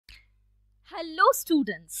Hello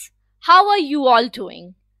students, how are you all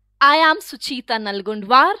doing? I am Suchita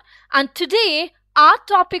Nalgundwar and today our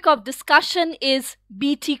topic of discussion is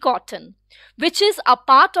BT cotton, which is a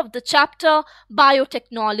part of the chapter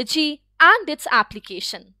Biotechnology and its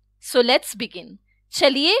application. So let's begin.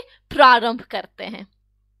 चलिए प्रारंभ करते हैं.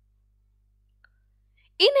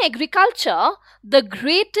 In agriculture, the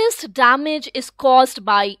greatest damage is caused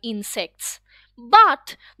by insects.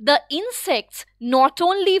 But the insects not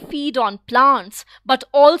only feed on plants but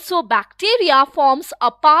also bacteria forms a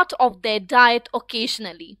part of their diet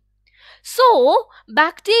occasionally. So,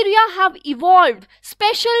 bacteria have evolved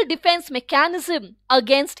special defense mechanism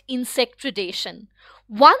against insect predation.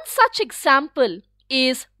 One such example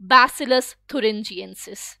is Bacillus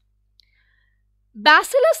thuringiensis.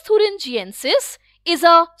 Bacillus thuringiensis is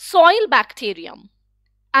a soil bacterium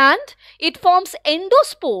and it forms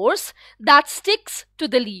endospores that sticks to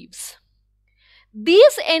the leaves.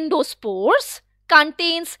 These endospores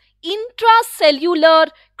contains intracellular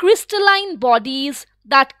crystalline bodies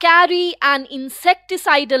that carry an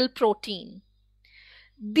insecticidal protein.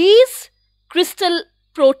 These crystal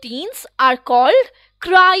proteins are called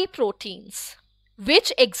cryproteins,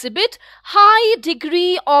 which exhibit high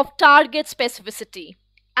degree of target specificity,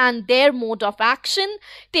 and their mode of action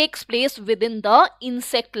takes place within the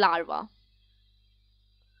insect larva.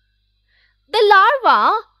 The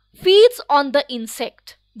larva feeds on the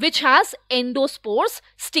insect, which has endospores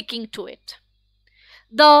sticking to it.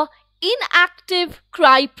 The inactive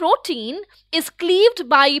cryprotein is cleaved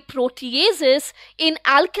by proteases in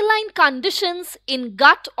alkaline conditions in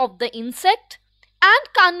gut of the insect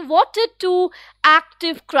and converted to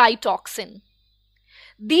active crytoxin.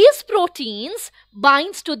 These proteins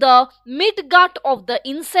binds to the midgut of the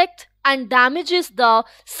insect and damages the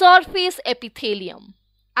surface epithelium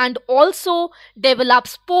and also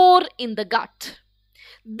develops spore in the gut.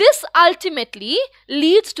 This ultimately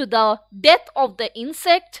leads to the death of the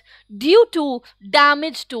insect due to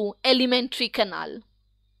damage to alimentary canal.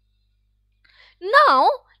 Now,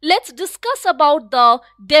 let's discuss about the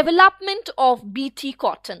development of BT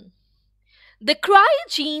cotton. The cry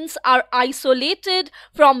genes are isolated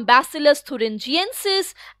from Bacillus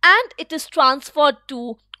thuringiensis and it is transferred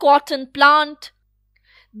to cotton plant.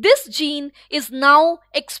 This gene is now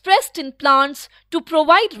expressed in plants to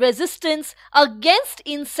provide resistance against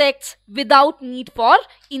insects without need for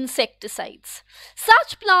insecticides.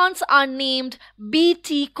 Such plants are named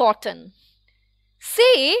BT cotton.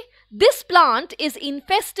 Say this plant is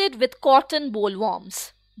infested with cotton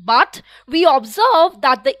bollworms. But we observe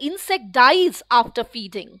that the insect dies after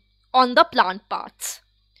feeding on the plant parts.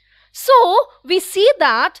 So, we see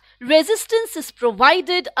that resistance is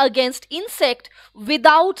provided against insect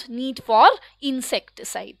without need for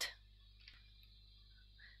insecticide.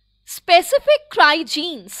 Specific cry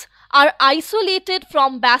genes are isolated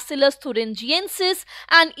from Bacillus thuringiensis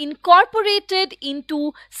and incorporated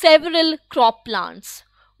into several crop plants.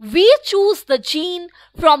 We choose the gene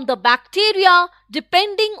from the bacteria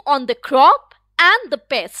depending on the crop and the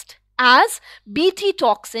pest, as BT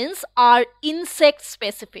toxins are insect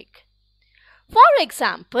specific. For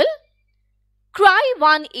example,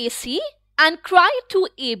 Cry1AC and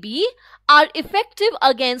Cry2AB are effective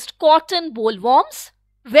against cotton bollworms,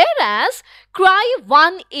 whereas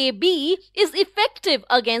Cry1AB is effective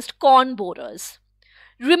against corn borers.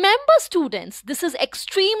 Remember students, this is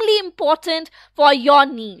extremely important for your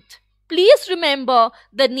NEET. Please remember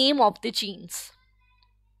the name of the genes.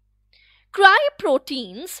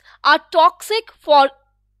 Cryproteins are toxic for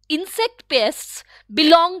insect pests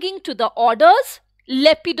belonging to the orders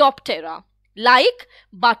Lepidoptera, like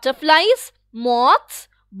butterflies, moths,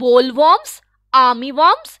 bollworms,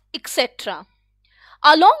 armyworms, etc.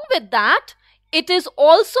 Along with that, it is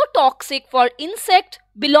also toxic for insect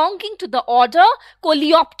belonging to the order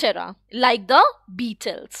Coleoptera, like the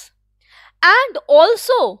beetles. And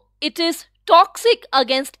also, it is toxic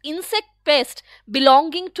against insect pests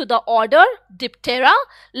belonging to the order Diptera,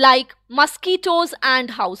 like mosquitoes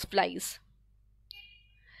and houseflies.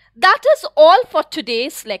 That is all for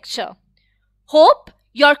today's lecture. Hope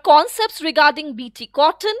your concepts regarding BT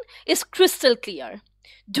cotton is crystal clear.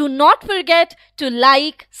 Do not forget to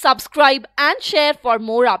like, subscribe and share for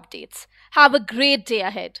more updates. Have a great day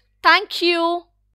ahead. Thank you.